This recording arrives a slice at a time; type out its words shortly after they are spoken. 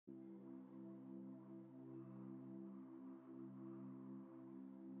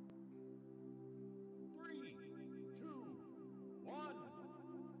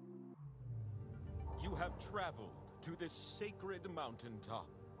have traveled to this sacred mountaintop,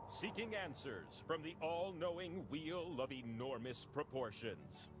 seeking answers from the all-knowing wheel of enormous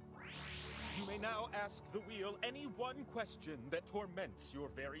proportions. You may now ask the wheel any one question that torments your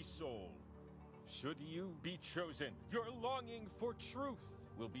very soul. Should you be chosen, your longing for truth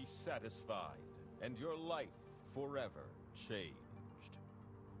will be satisfied, and your life forever changed.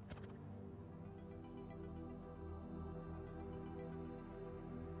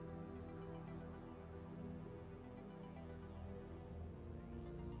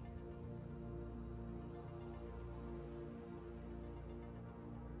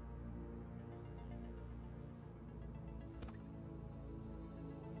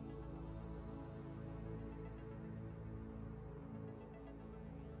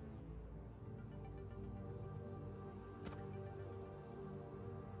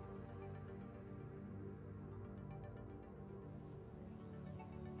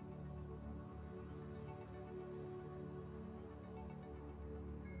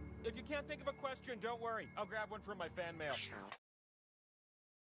 If you can't think of a question, don't worry. I'll grab one from my fan mail.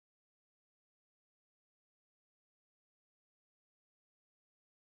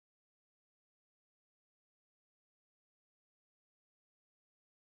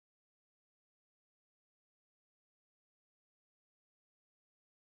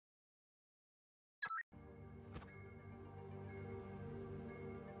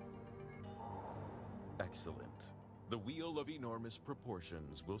 Excellent. The wheel of enormous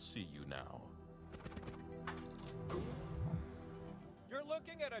proportions will see you now. You're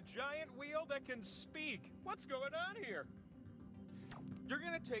looking at a giant wheel that can speak. What's going on here? You're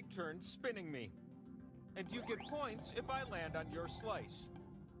gonna take turns spinning me. And you get points if I land on your slice.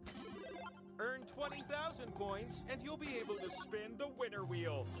 Earn 20,000 points and you'll be able to spin the winner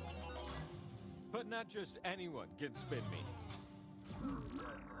wheel. But not just anyone can spin me.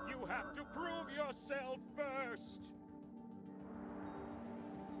 You have to prove yourself first!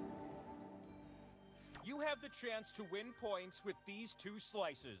 You have the chance to win points with these two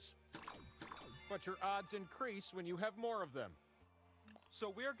slices. But your odds increase when you have more of them.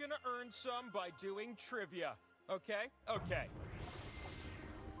 So we're gonna earn some by doing trivia, okay? Okay.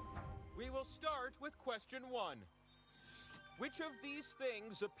 We will start with question 1. Which of these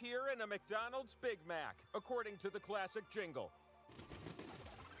things appear in a McDonald's Big Mac, according to the classic jingle?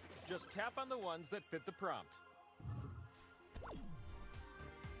 Just tap on the ones that fit the prompt.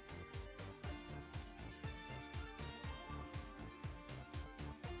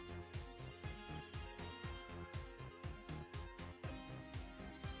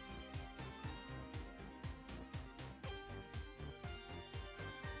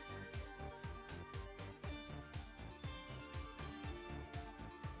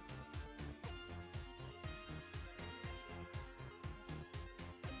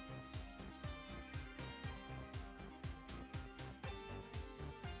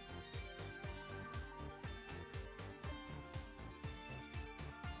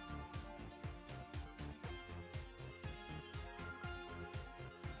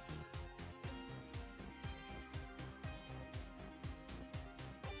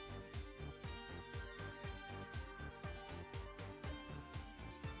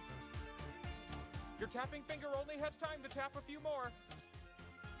 Your tapping finger only has time to tap a few more.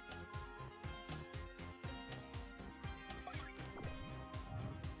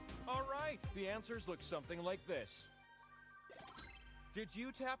 All right, the answers look something like this. Did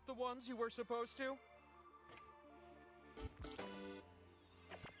you tap the ones you were supposed to?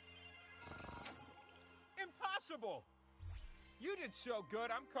 Impossible! You did so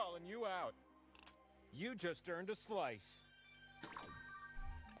good, I'm calling you out. You just earned a slice.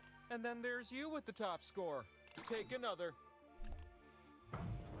 And then there's you with the top score. Take another.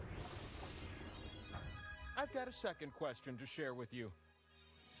 I've got a second question to share with you.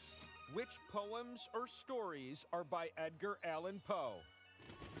 Which poems or stories are by Edgar Allan Poe?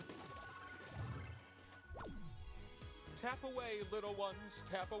 Tap away, little ones,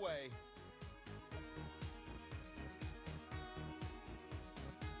 tap away.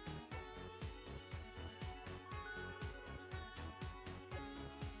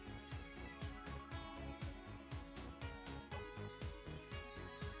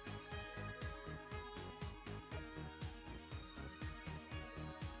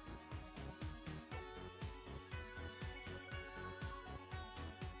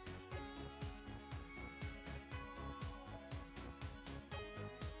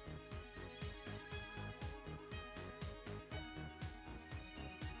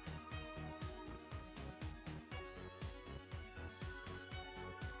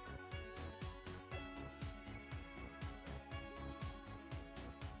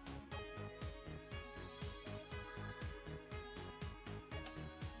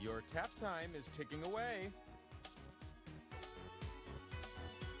 Your tap time is ticking away.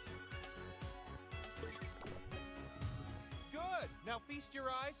 Good! Now feast your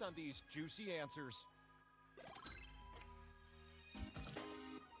eyes on these juicy answers.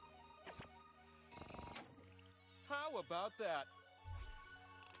 How about that?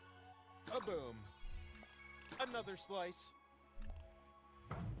 A boom. Another slice.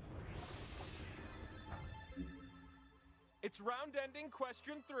 It's round-ending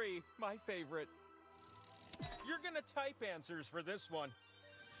question 3, my favorite. You're gonna type answers for this one.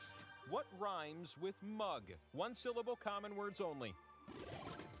 What rhymes with mug? One-syllable common words only.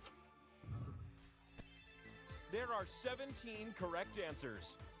 There are 17 correct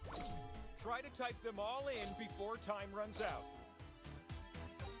answers. Try to type them all in before time runs out.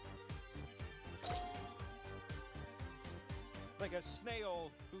 Like a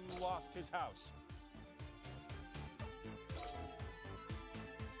snail who lost his house.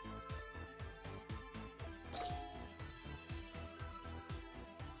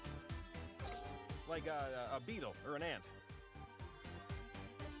 Like a beetle or an ant.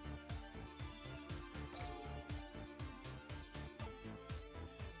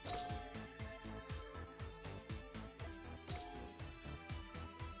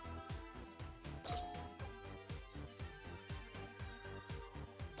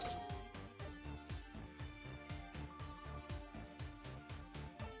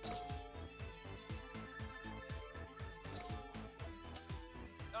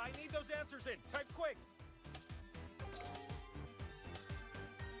 I need those answers in. Type quick.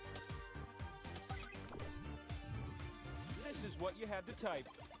 This is what you had to type.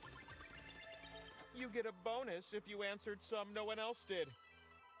 You get a bonus if you answered some no one else did.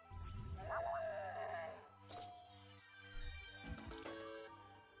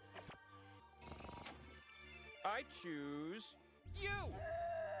 I choose you.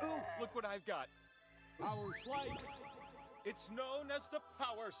 Ooh, look what I've got. Power slice. It's known as the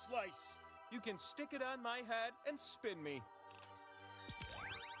Power Slice. You can stick it on my head and spin me.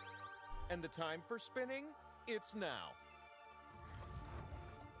 And the time for spinning? It's now.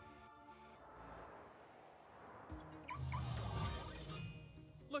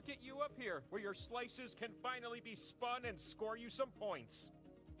 Look at you up here, where your slices can finally be spun and score you some points.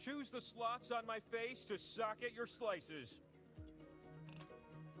 Choose the slots on my face to socket your slices.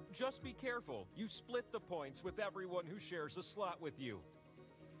 Just be careful. You split the points with everyone who shares a slot with you.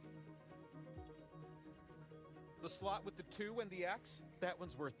 The slot with the 2 and the X? That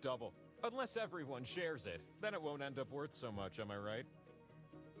one's worth double. Unless everyone shares it. Then it won't end up worth so much, am I right?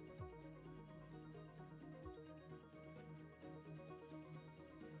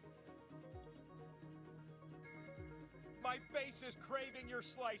 My face is craving your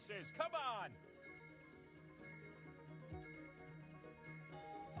slices. Come on!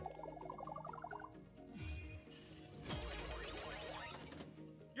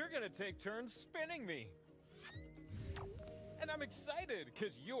 You're gonna take turns spinning me. And I'm excited,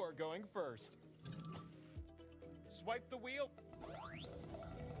 because you're going first. Swipe the wheel.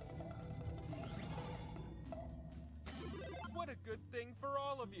 What a good thing for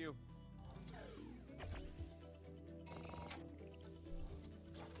all of you.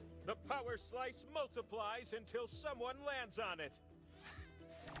 The Power Slice multiplies until someone lands on it.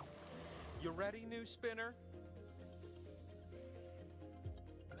 You ready, new spinner?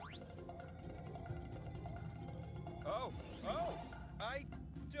 Oh, I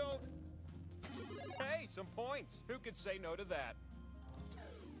don't... Hey, some points. Who could say no to that?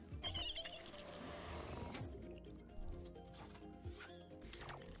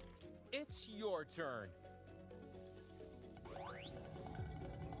 It's your turn.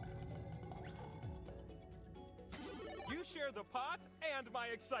 You share the pot and my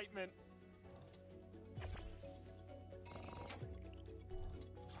excitement.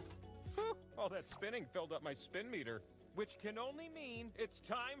 Whew, all that spinning filled up my spin meter, which can only mean it's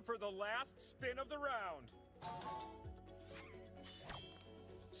time for the last spin of the round.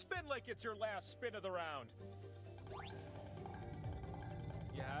 Spin like it's your last spin of the round.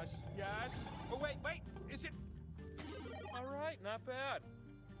 Yes, yes. Oh, wait, is it? All right, not bad.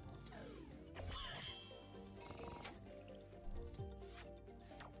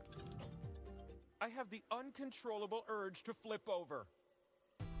 I have the uncontrollable urge to flip over.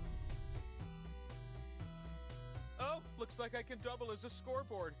 Oh, looks like I can double as a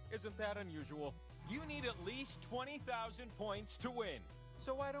scoreboard. Isn't that unusual? You need at least 20,000 points to win.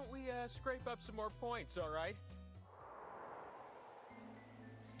 So why don't we scrape up some more points, all right?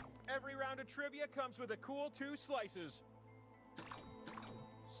 Every round of trivia comes with a cool 2 slices.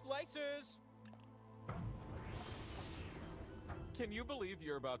 Slices! Can you believe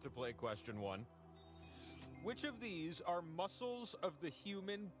you're about to play question 1? Which of these are muscles of the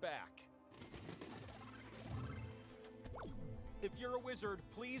human back? If you're a wizard,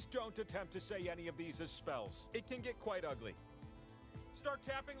 please don't attempt to say any of these as spells. It can get quite ugly. Start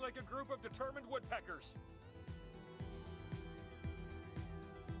tapping like a group of determined woodpeckers.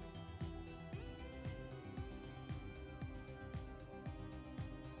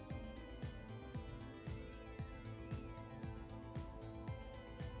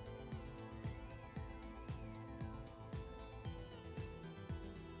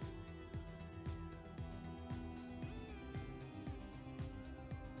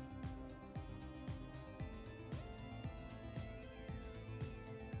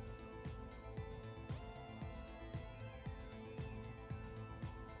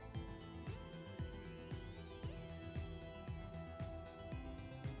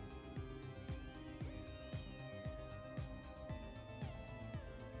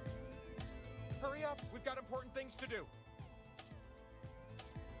 Hurry up, we've got important things to do.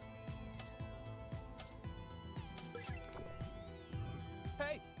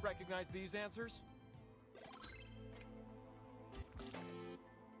 Hey, recognize these answers?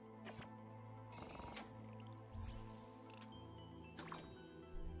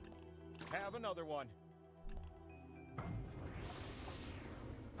 Have another one.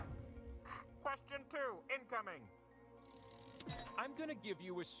 Question 2, incoming. I'm gonna give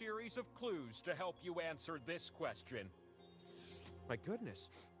you a series of clues to help you answer this question. My goodness,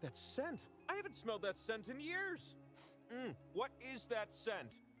 that scent. I haven't smelled that scent in years. What is that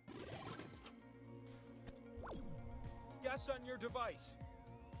scent? Guess on your device.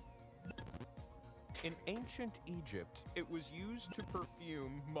 In ancient Egypt, it was used to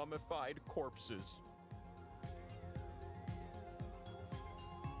perfume mummified corpses.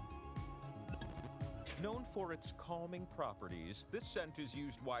 Known for its calming properties, this scent is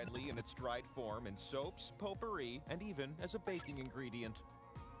used widely in its dried form in soaps, potpourri, and even as a baking ingredient.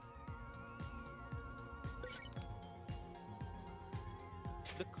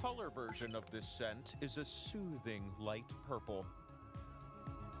 The color version of this scent is a soothing light purple.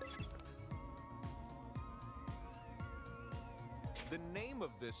 The name of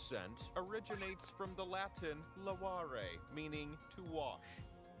this scent originates from the Latin lavare, meaning to wash.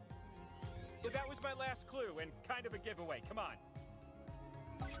 That was my last clue and kind of a giveaway. Come on.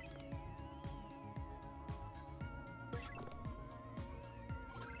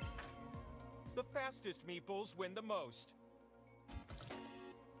 The fastest meeples win the most.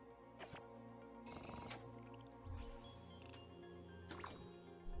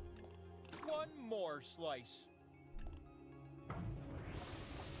 One more slice.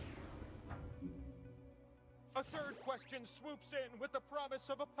 A third question swoops in with the promise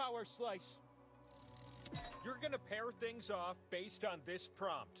of a power slice. You're gonna pair things off based on this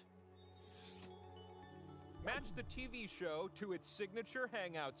prompt. Match the TV show to its signature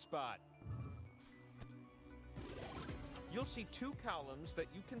hangout spot. You'll see 2 columns that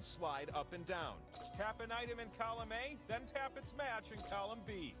you can slide up and down. Tap an item in column A, then tap its match in column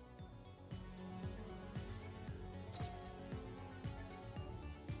B.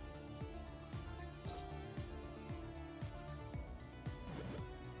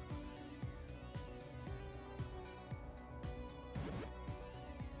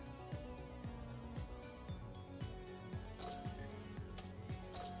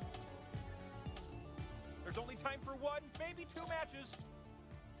 There's only time for 1, maybe 2 matches.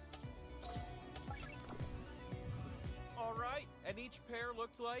 All right, and each pair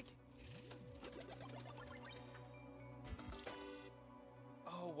looked like...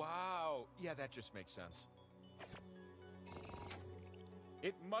 Oh, wow. Yeah, that just makes sense.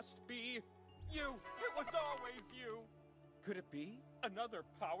 It must be you. It was always you. Could it be another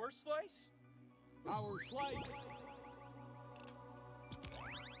power slice? Power slice.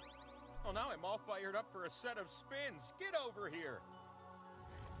 Well, now I'm all fired up for a set of spins. Get over here.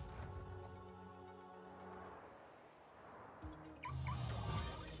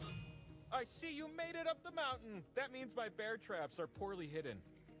 I see you made it up the mountain. That means my bear traps are poorly hidden.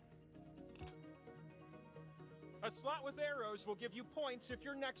 A slot with arrows will give you points if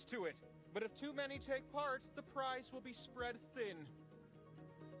you're next to it. But if too many take part, the prize will be spread thin.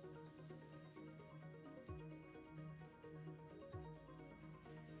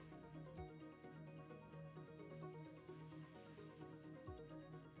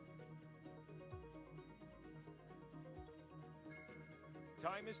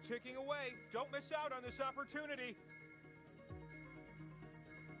 Time is ticking away. Don't miss out on this opportunity.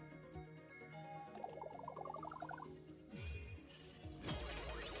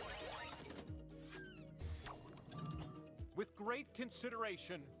 With great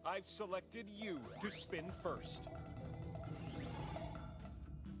consideration, I've selected you to spin first.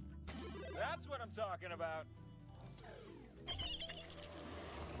 That's what I'm talking about.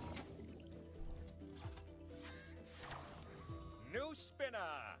 New spinner.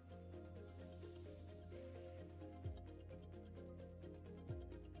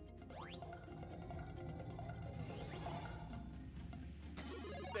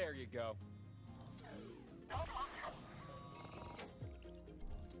 There you go.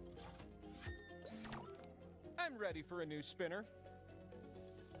 I'm ready for a new spinner.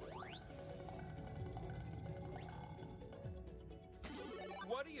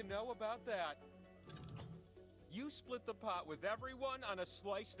 What do you know about that? You split the pot with everyone on a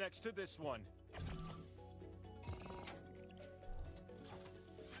slice next to this one.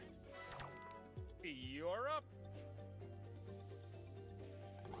 You're up.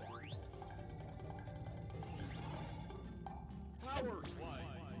 Power slice.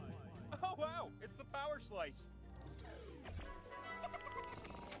 Oh, wow, it's the power slice.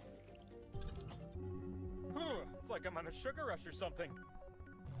 It's like I'm on a sugar rush or something.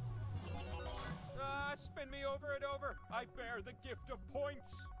 Spin me over and over. I bear the gift of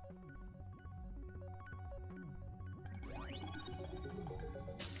points.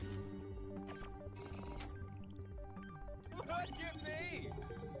 Look at me!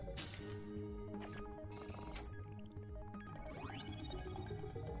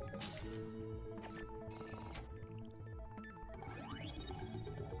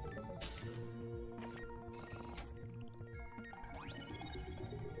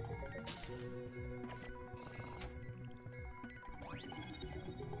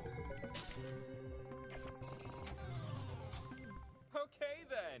 Okay,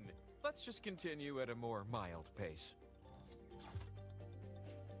 then. Let's just continue at a more mild pace.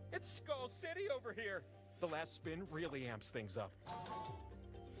 It's Skull City over here. The last spin really amps things up.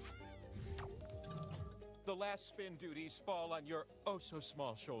 The last spin duties fall on your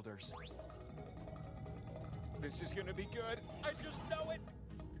oh-so-small shoulders. This is gonna be good. I just know it.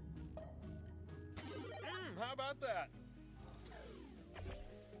 How about that?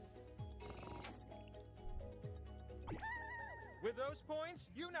 With those points,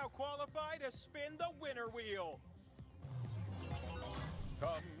 you now qualify to spin the winner wheel.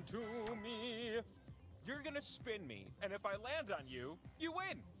 Come to me. You're gonna spin me, and if I land on you, you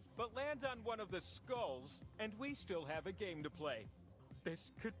win. But land on one of the skulls, and we still have a game to play.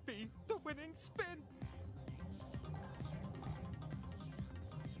 This could be the winning spin.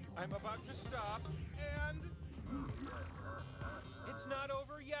 I'm about to stop, and it's not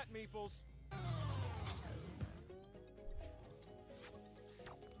over yet, Meeples.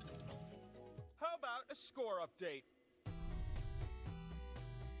 How about a score update?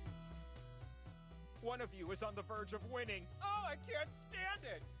 One of you is on the verge of winning. Oh, I can't stand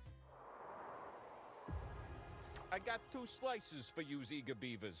it! I got 2 slices for you, Eager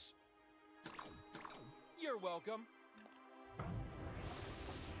Beavers. You're welcome.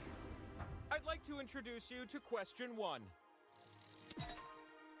 I'd like to introduce you to question 1.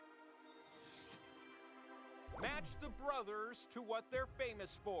 Match the brothers to what they're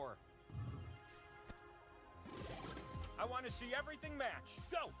famous for. I want to see everything match.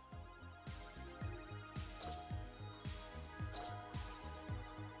 Go!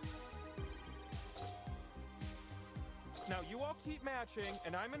 Now you all keep matching,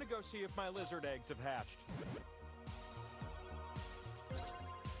 and I'm gonna go see if my lizard eggs have hatched.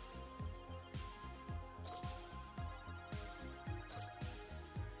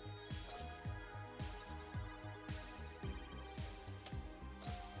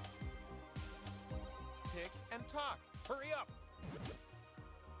 Tick and tock. Hurry up!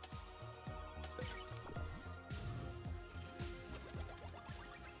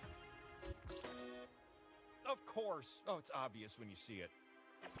 Of course. Oh, it's obvious when you see it.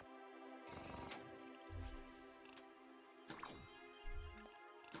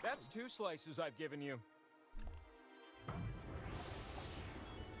 That's 2 slices I've given you.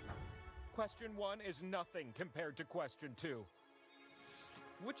 Question 1 is nothing compared to question 2.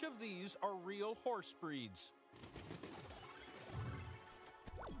 Which of these are real horse breeds?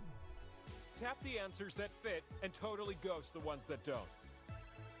 Tap the answers that fit and totally ghost the ones that don't.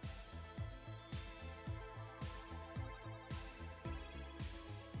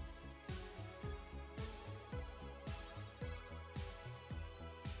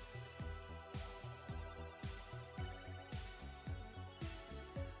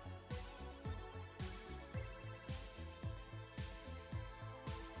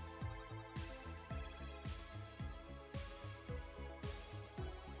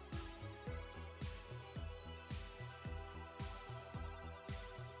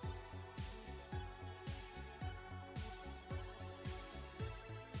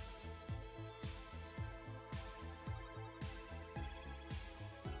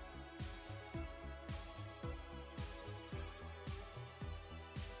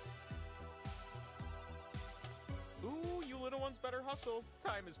 ones better hustle.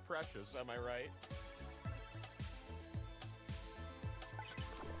 Time is precious, am I right?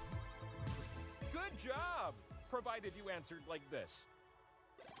 Good job! Provided you answered like this.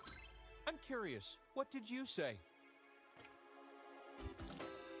 I'm curious, what did you say?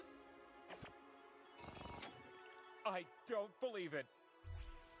 I don't believe it.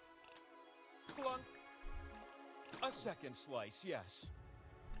 Clunk. A second slice, yes.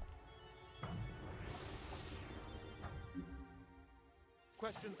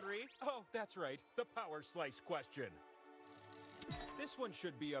 Question 3? Oh, that's right, the power slice question. This one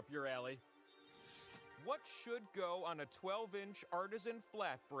should be up your alley. What should go on a 12-inch artisan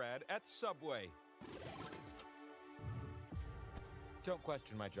flatbread at Subway? Don't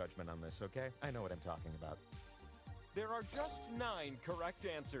question my judgment on this, okay? I know what I'm talking about. There are just 9 correct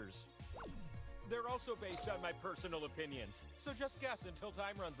answers. They're also based on my personal opinions, so just guess until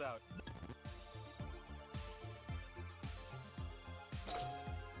time runs out.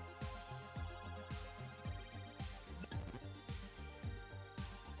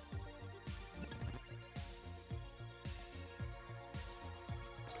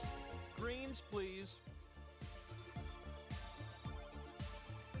 Greens, please.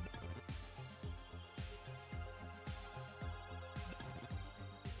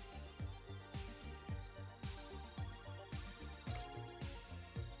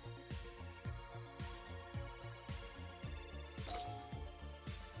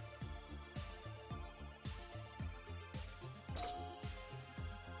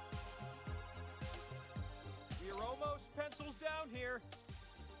 We're almost pencils down here.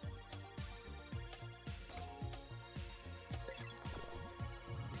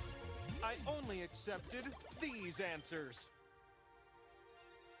 I only accepted these answers.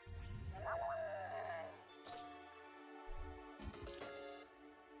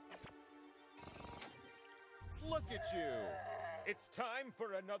 Look at you. It's time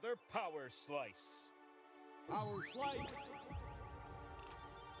for another power slice. Power slice.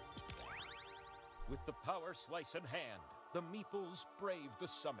 With the power slice in hand, the Meeples brave the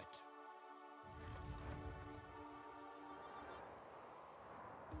summit.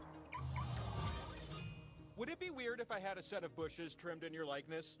 Would it be weird if I had a set of bushes trimmed in your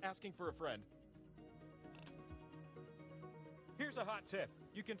likeness, asking for a friend? Here's a hot tip.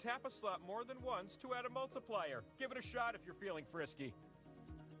 You can tap a slot more than once to add a multiplier. Give it a shot if you're feeling frisky.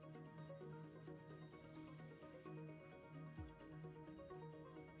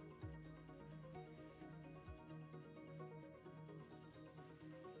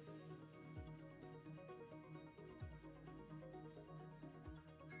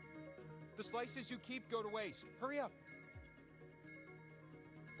 The slices you keep go to waste. Hurry up.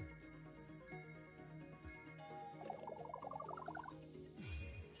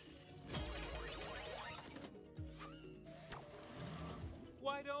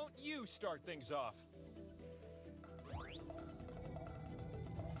 Why don't you start things off?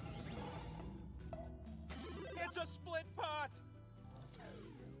 It's a split pot!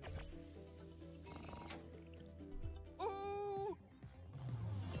 Ooh!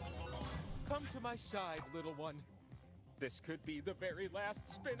 Come to my side, little one. This could be the very last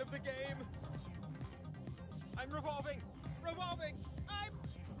spin of the game. I'm revolving! Revolving!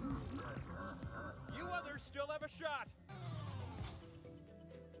 You others still have a shot!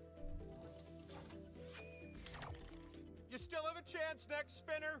 You still have a chance next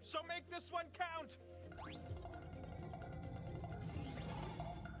spinner, so make this one count!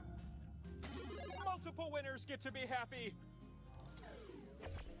 Multiple winners get to be happy!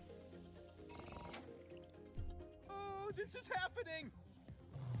 Oh, this is happening!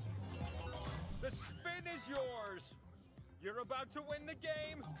 The spin is yours! You're about to win the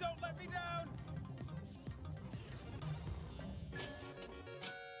game! Don't let me down!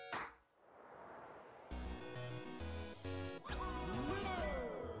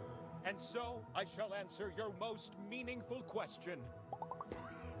 And so, I shall answer your most meaningful question.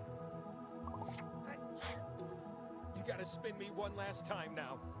 You gotta spin me one last time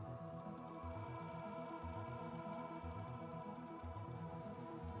now.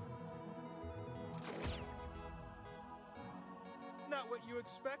 Not what you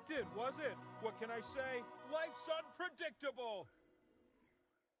expected, was it? What can I say? Life's unpredictable!